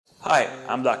Hi,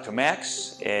 I'm Dr.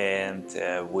 Max, and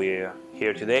we're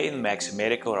here today in Max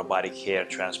Medical Robotic Hair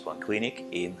Transplant Clinic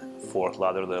in Fort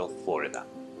Lauderdale, Florida.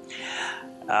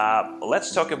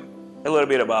 Let's talk a little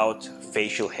bit about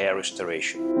facial hair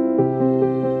restoration.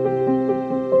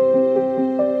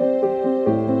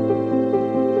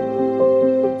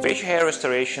 Facial hair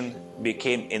restoration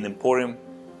became an important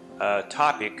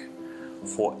topic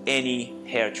for any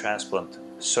hair transplant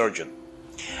surgeon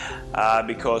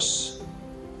because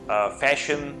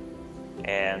fashion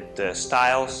and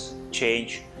styles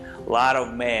change. A lot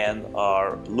of men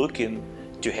are looking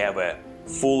to have a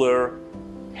fuller,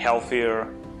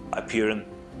 healthier appearing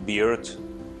beard.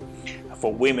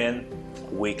 For women,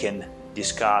 we can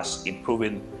discuss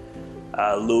improving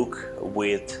look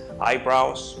with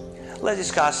eyebrows. Let's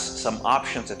discuss some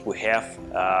options that we have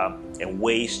and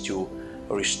ways to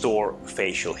restore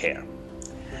facial hair.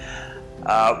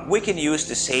 We can use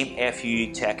the same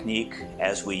FUE technique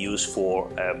as we use for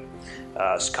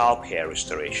scalp hair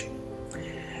restoration.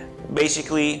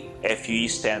 Basically, FUE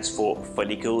stands for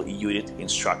follicular unit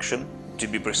instruction. To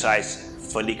be precise,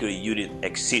 follicular unit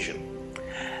excision.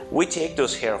 We take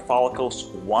those hair follicles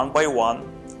one by one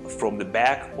from the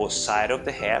back or side of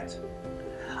the head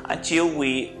until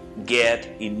we get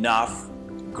enough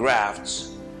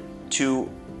grafts to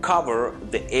cover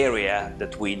the area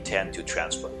that we intend to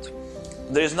transplant.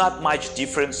 There is not much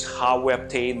difference how we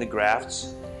obtain the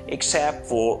grafts, except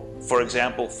for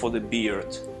example, for the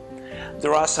beard.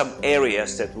 There are some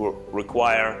areas that will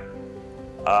require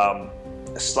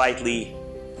slightly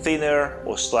thinner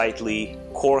or slightly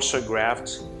coarser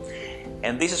grafts,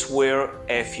 and this is where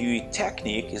FUE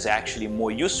technique is actually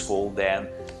more useful than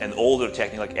an older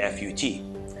technique like FUT.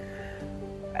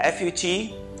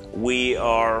 FUT, we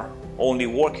are only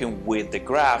working with the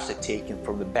grafts that are taken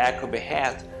from the back of the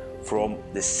head from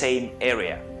the same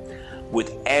area. With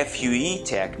FUE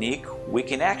technique, we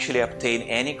can actually obtain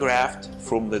any graft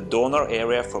from the donor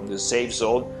area, from the safe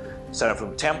zone, starting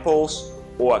from temples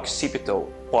or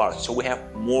occipital parts. So we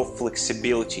have more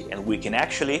flexibility and we can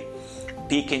actually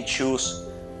pick and choose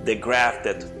the graft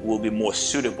that will be more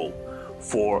suitable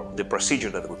for the procedure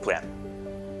that we plan.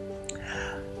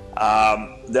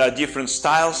 There are different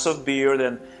styles of beard,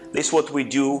 and this is what we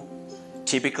do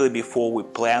typically before we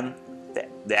plan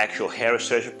the actual hair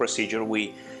restoration procedure.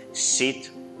 We sit,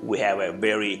 we have a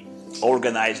very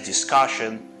organized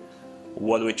discussion,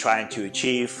 what we're trying to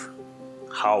achieve,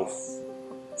 how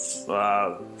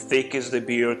thick is the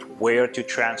beard, where to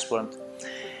transplant,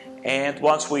 and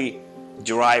once we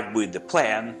derive with the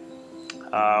plan,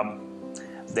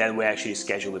 then we actually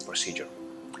schedule the procedure.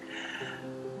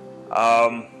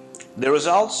 The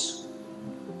results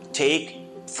take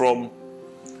from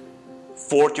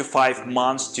 4 to 5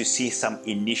 months to see some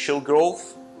initial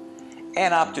growth,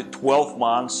 and up to 12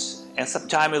 months and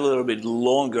sometimes a little bit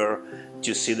longer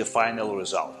to see the final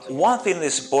result. One thing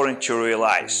that's important to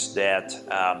realize that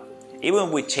even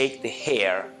when we take the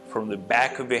hair from the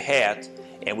back of the head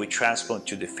and we transplant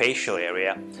to the facial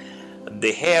area,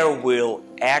 the hair will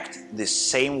act the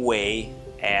same way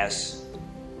as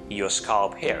your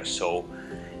scalp hair. So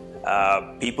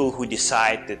people who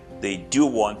decide that they do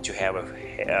want to have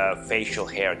a facial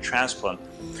hair transplant,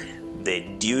 they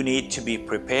do need to be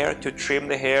prepared to trim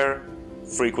the hair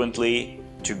frequently,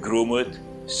 to groom it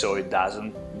so it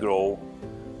doesn't grow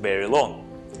very long.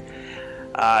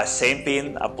 Same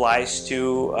thing applies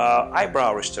to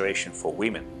eyebrow restoration for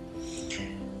women,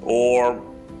 or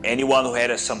anyone who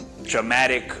had some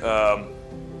traumatic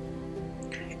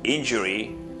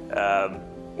injury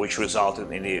which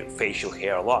resulted in a facial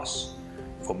hair loss.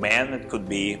 For men, it could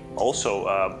be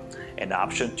also an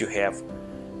option to have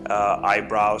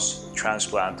eyebrows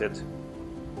transplanted.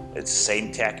 It's the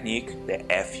same technique, the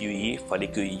FUE,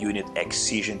 follicular unit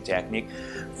excision technique,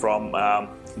 from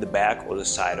the back or the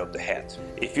side of the head.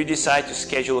 If you decide to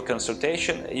schedule a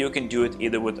consultation, you can do it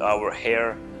either with our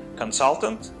hair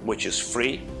consultant, which is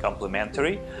free,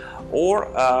 complimentary, or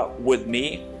with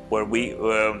me, where we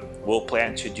will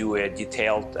plan to do a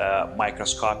detailed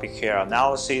microscopic hair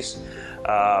analysis,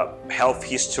 health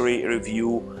history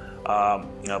review,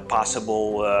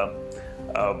 possible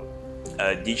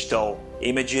digital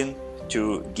imaging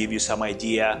to give you some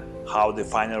idea how the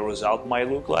final result might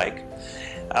look like.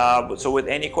 So with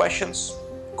any questions,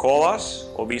 call us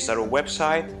or visit our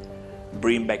website,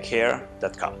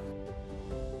 bringbackhair.com.